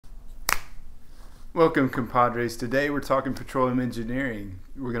Welcome, compadres. Today we're talking petroleum engineering.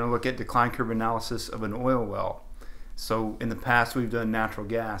 We're going to look at decline curve analysis of an oil well. So in the past we've done natural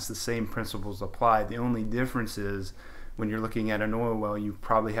gas. The same principles apply. The only difference is when you're looking at an oil well, you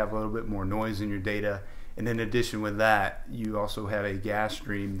probably have a little bit more noise in your data. And in addition with that, you also have a gas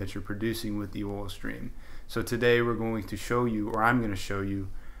stream that you're producing with the oil stream. So today we're going to show you, or I'm going to show you,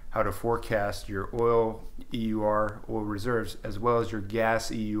 how to forecast your oil EUR, oil reserves, as well as your gas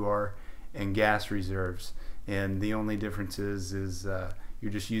EUR and gas reserves. And the only difference is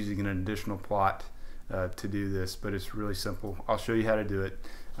you're just using an additional plot to do this, but it's really simple. I'll show you how to do it.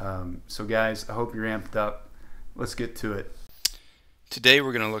 So guys, I hope you're amped up. Let's get to it. Today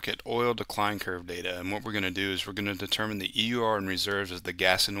we're going to look at oil decline curve data, and what we're going to do is we're going to determine the EUR and reserves of the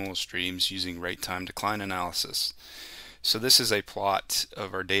gas and oil streams using rate time decline analysis. So this is a plot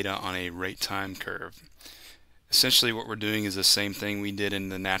of our data on a rate time curve. Essentially what we're doing is the same thing we did in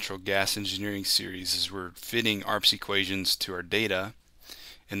the natural gas engineering series, is we're fitting ARPS equations to our data,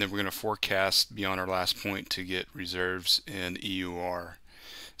 and then we're going to forecast beyond our last point to get reserves and EUR.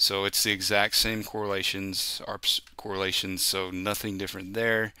 So it's the exact same correlations, ARPS correlations, so nothing different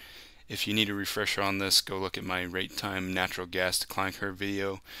there. If you need a refresher on this, go look at my rate time natural gas decline curve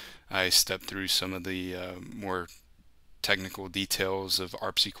video. I stepped through some of the more technical details of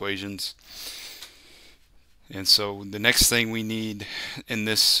ARPS equations. And so the next thing we need in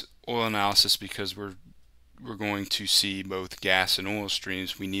this oil analysis, because we're going to see both gas and oil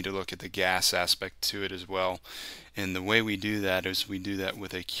streams, we need to look at the gas aspect to it as well. And the way we do that is we do that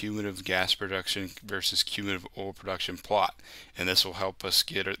with a cumulative gas production versus cumulative oil production plot. And this will help us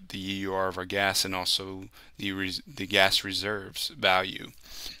get the EUR of our gas and also the gas reserves value.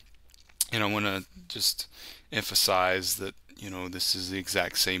 And I want to just emphasize that this is the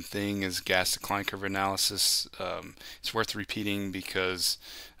exact same thing as gas decline curve analysis. It's worth repeating because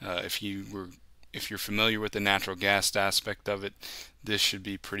if you're familiar with the natural gas aspect of it, this should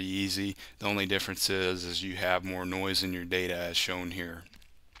be pretty easy. The only difference is you have more noise in your data, as shown here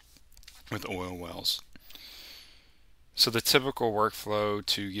with oil wells. So the typical workflow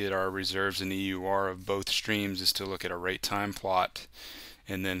to get our reserves and EUR of both streams is to look at a rate time plot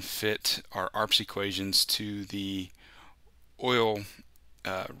and then fit our ARPS equations to the oil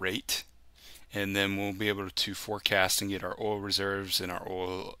rate, and then we'll be able to forecast and get our oil reserves and our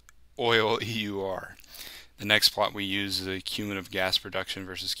oil EUR. The next plot we use is a cumulative gas production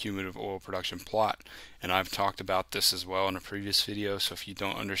versus cumulative oil production plot, and I've talked about this as well in a previous video, so if you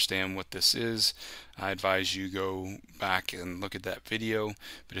don't understand what this is, I advise you go back and look at that video.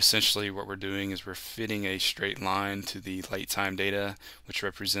 But essentially what we're doing is we're fitting a straight line to the late time data, which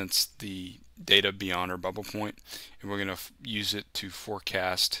represents the data beyond our bubble point, and we're going to use it to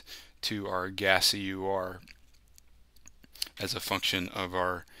forecast to our gas EUR as a function of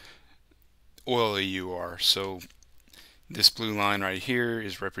our oil EUR. So this blue line right here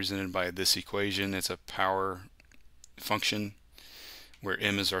is represented by this equation. It's a power function where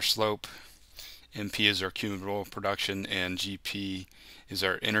M is our slope, MP is our cumulative oil production, and GP is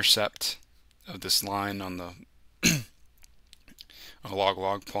our intercept of this line on the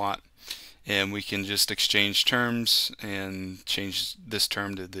log-log plot. And we can just exchange terms and change this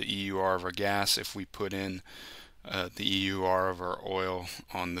term to the EUR of our gas if we put in the EUR of our oil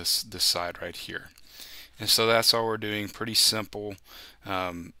on this side right here. And so that's all we're doing. Pretty simple.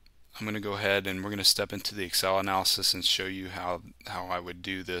 I'm going to go ahead and we're going to step into the Excel analysis and show you how I would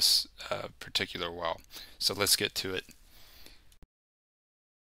do this particular well. So let's get to it.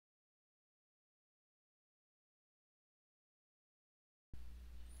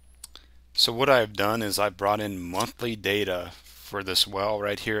 So what I've done is I brought in monthly data for this well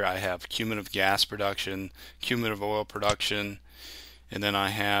right here. I have cumulative gas production, cumulative oil production, and then I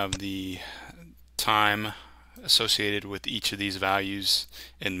have the time associated with each of these values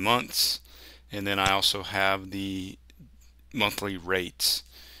in months, and then I also have the monthly rates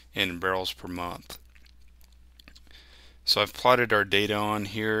in barrels per month. So I've plotted our data on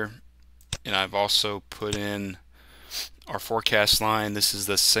here, and I've also put in our forecast line. This is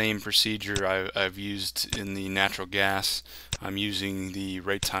the same procedure I've used in the natural gas. I'm using the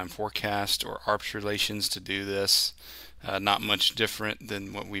rate time forecast or ARPS relations to do this. Not much different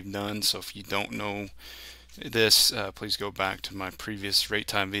than what we've done, so if you don't know this, please go back to my previous rate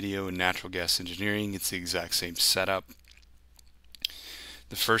time video in natural gas engineering. It's the exact same setup.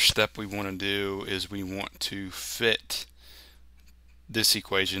 The first step we want to do is we want to fit this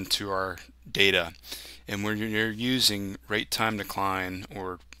equation to our data. And when you're using rate time decline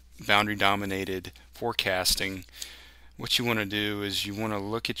or boundary dominated forecasting, what you want to do is you want to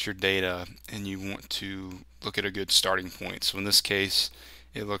look at your data and you want to look at a good starting point. So in this case,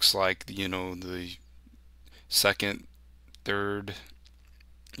 it looks like the second, third,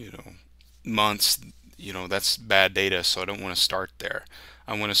 months, that's bad data, so I don't want to start there.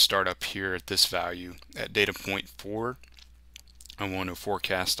 I want to start up here at this value at data point 4. I want to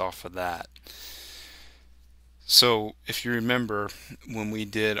forecast off of that. So if you remember, when we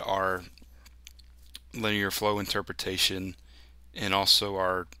did our linear flow interpretation and also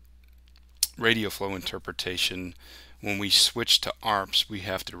our radio flow interpretation, when we switch to ARPS, we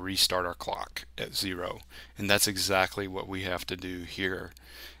have to restart our clock at 0, and that's exactly what we have to do here.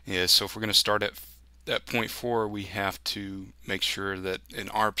 So if we're going to start at point 4, we have to make sure that in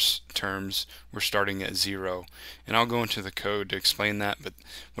ARPS terms we're starting at 0, and I'll go into the code to explain that, but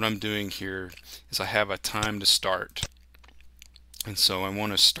what I'm doing here is I have a time to start, and so I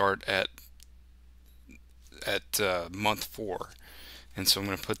want to start at month 4, and so I'm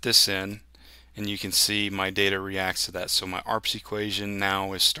going to put this in, and you can see my data reacts to that. So my ARPS equation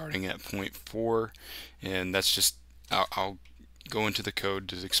now is starting at point 4, and that's just, I'll go into the code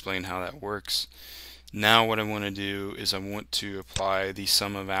to explain how that works. Now what I want to do is I want to apply the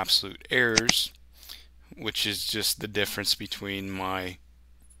sum of absolute errors, which is just the difference between my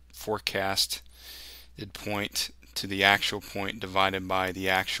forecasted point to the actual point divided by the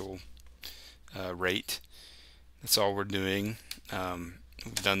actual rate. That's all we're doing.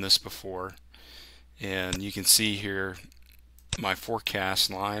 We've done this before, and you can see here my forecast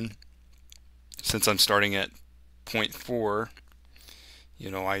line. Since I'm starting at point 4,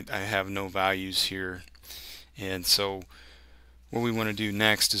 I have no values here, and so what we want to do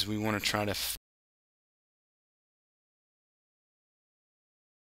next is we want to try to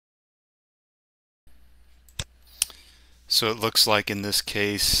So it looks like in this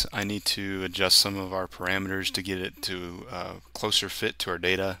case I need to adjust some of our parameters to get it to closer fit to our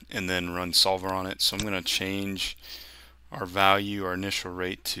data and then run solver on it. So I'm going to change our value, our initial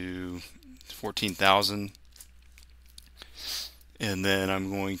rate, to 14,000, and then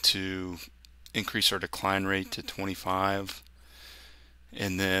I'm going to increase our decline rate to 25,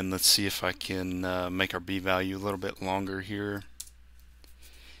 and then let's see if I can make our B value a little bit longer here.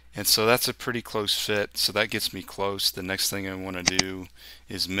 And so that's a pretty close fit, so that gets me close. The next thing I want to do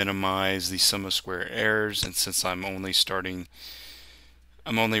is minimize the sum of square errors, and since I'm only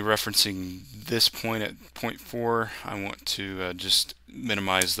referencing this point at point 4, I want to just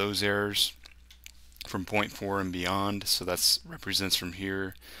minimize those errors from point 4 and beyond, so that represents from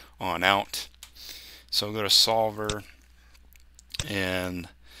here on out. So I'll go to solver, and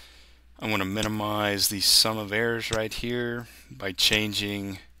I want to minimize the sum of errors right here by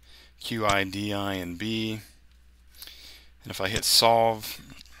changing QI, DI, and B. And if I hit solve,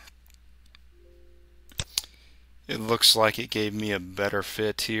 it looks like it gave me a better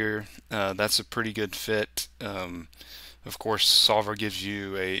fit here. That's a pretty good fit. Of course, solver gives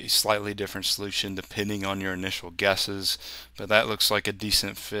you a slightly different solution depending on your initial guesses, but that looks like a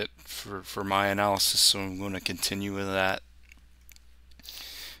decent fit for my analysis, so I'm going to continue with that.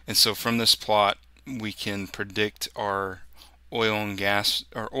 And so from this plot we can predict our oil and gas,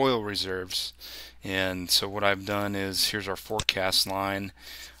 or oil reserves. And so what I've done is, here's our forecast line.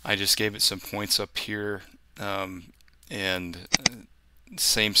 I just gave it some points up here, and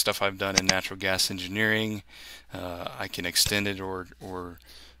same stuff I've done in natural gas engineering. I can extend it or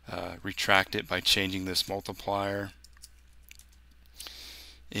retract it by changing this multiplier.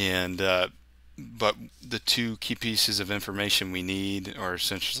 And but the two key pieces of information we need are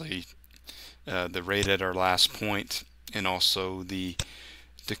essentially the rate at our last point, and also the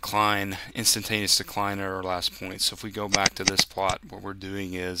decline, instantaneous decline at our last point. So if we go back to this plot, what we're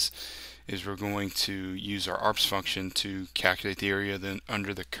doing is we're going to use our ARPS function to calculate the area then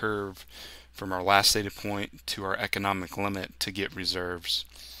under the curve from our last data point to our economic limit to get reserves.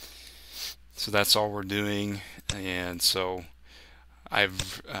 So that's all we're doing. And so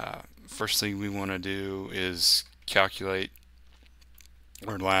first thing we want to do is calculate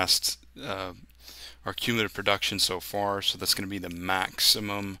our last our cumulative production so far, so that's going to be the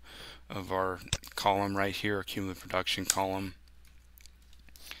maximum of our column right here, our cumulative production column.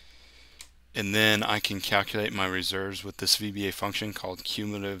 And then I can calculate my reserves with this VBA function called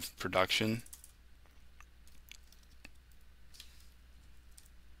cumulative production.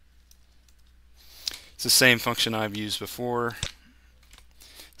 It's the same function I've used before.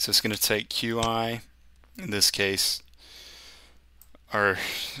 So it's going to take QI, in this case, we're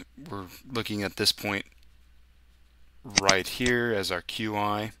looking at this point right here as our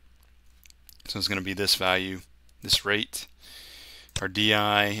QI. So it's going to be this value, this rate. Our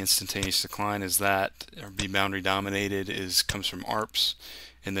DI, instantaneous decline, is that. Our B boundary dominated comes from ARPS.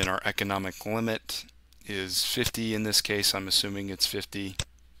 And then our economic limit is 50. In this case, I'm assuming it's 50.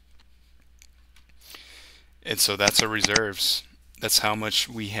 And so that's our reserves. That's how much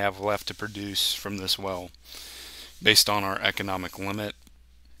we have left to produce from this well based on our economic limit.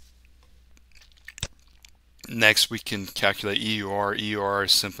 Next, we can calculate EUR. EUR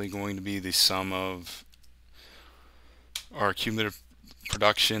is simply going to be the sum of our cumulative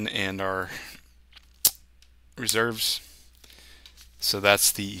production and our reserves. So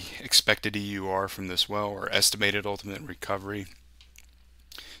that's the expected EUR from this well, or estimated ultimate recovery.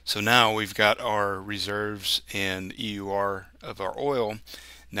 So now we've got our reserves and EUR of our oil.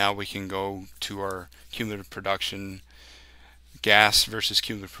 Now we can go to our cumulative production gas versus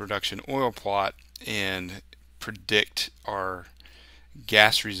cumulative production oil plot and predict our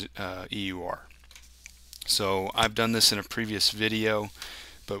gas EUR. So I've done this in a previous video,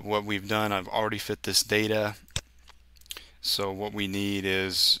 but what we've done, I've already fit this data. So what we need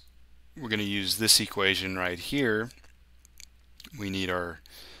is, we're going to use this equation right here. We need our,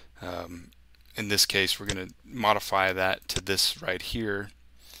 in this case, we're going to modify that to this right here.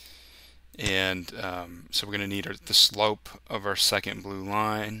 And so we're going to need the slope of our second blue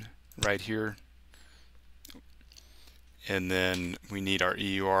line right here. And then we need our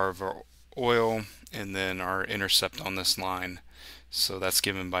EUR of our oil, and then our intercept on this line. So that's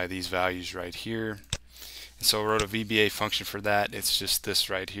given by these values right here. And so I wrote a VBA function for that. It's just this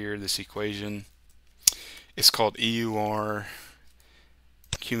right here, this equation. It's called EUR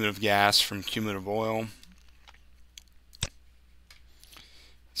cumulative gas from cumulative oil.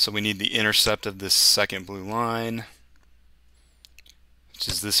 So we need the intercept of this second blue line, which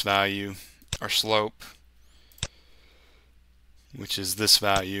is this value, our slope, which is this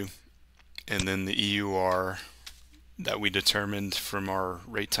value, and then the EUR that we determined from our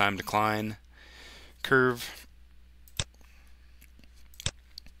rate time decline curve.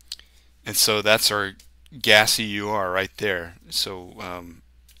 And so that's our gas EUR right there. So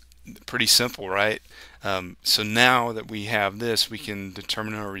pretty simple, right? So now that we have this, we can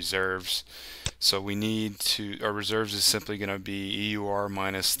determine our reserves. So we need to, our reserves is simply going to be EUR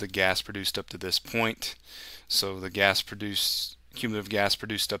minus the gas produced up to this point. So the gas produced, cumulative gas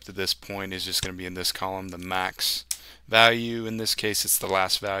produced up to this point is just going to be in this column, the max value. In this case, it's the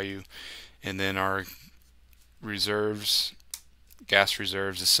last value. And then our reserves, gas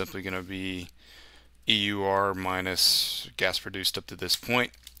reserves, is simply going to be EUR minus gas produced up to this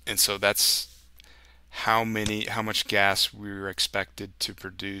point. And so that's how much gas we were expected to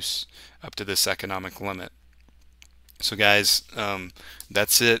produce up to this economic limit. So guys,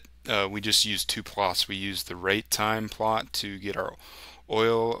 that's it. We just used two plots. We used the rate time plot to get our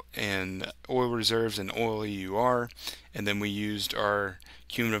oil reserves and oil EUR, and then we used our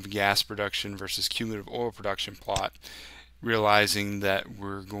cumulative gas production versus cumulative oil production plot, realizing that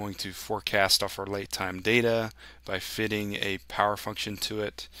we're going to forecast off our late time data by fitting a power function to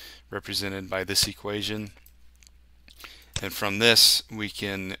it, represented by this equation. And from this, we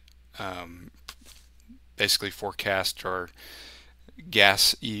can basically forecast our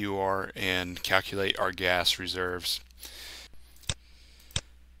gas EUR and calculate our gas reserves.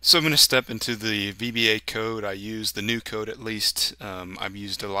 So I'm going to step into the VBA code. I use the new code at least. I've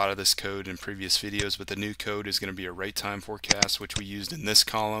used a lot of this code in previous videos, but the new code is going to be a rate time forecast, which we used in this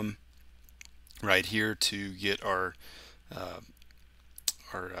column right here to get our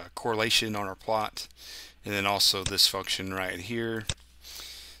correlation on our plot, and then also this function right here.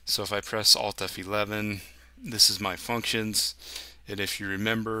 So if I press Alt F11, this is my functions. And if you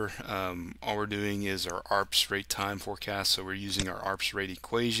remember, all we're doing is our ARPS rate time forecast. So we're using our ARPS rate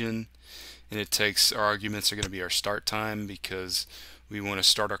equation, and it takes, our arguments are going to be our start time, because we want to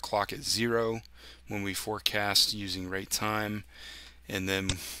start our clock at 0 when we forecast using rate time, and then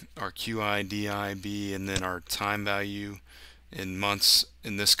our QI, DI, B, and then our time value in months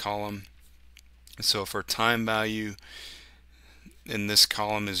in this column. So if our time value in this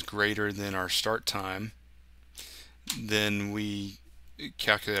column is greater than our start time, then we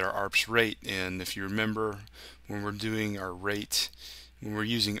calculate our ARPS rate. And if you remember, when we're doing our rate, when we're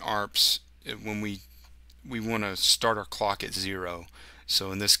using ARPS, when we want to start our clock at 0.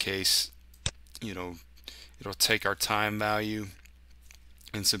 So in this case, you know, it'll take our time value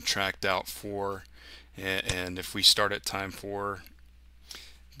and subtract out 4, and if we start at time 4,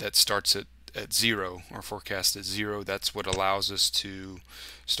 that starts at 0, or forecast at 0, that's what allows us to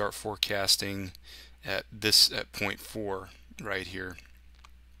start forecasting at point 4 right here.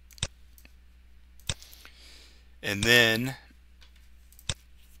 And then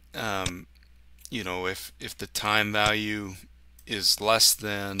you know, if the time value is less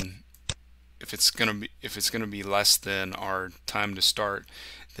than, if it's gonna be less than our time to start,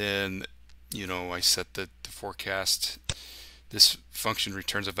 then, you know, I set the forecast this function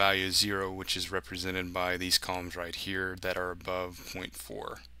returns a value of 0, which is represented by these columns right here that are above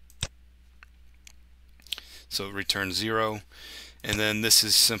 0.4. So it returns 0, and then this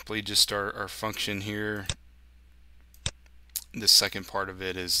is simply just our function here. The second part of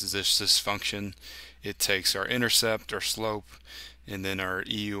it is this function. It takes our intercept, our slope, and then our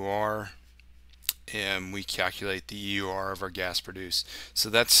EUR, and we calculate the EUR of our gas produced. So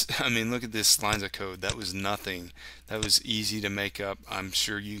that's, I mean, look at this lines of code. That was nothing. That was easy to make up. I'm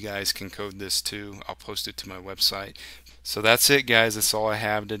sure you guys can code this too. I'll post it to my website. So that's it, guys. That's all I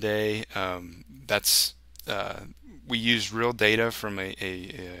have today. We used real data from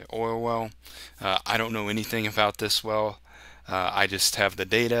a oil well. I don't know anything about this well. I just have the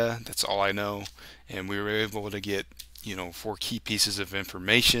data. That's all I know, and we were able to get 4 key pieces of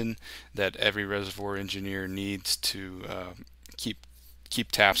information that every reservoir engineer needs to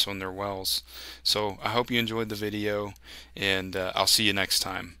keep tabs on their wells. So I hope you enjoyed the video, and I'll see you next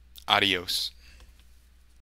time. Adios.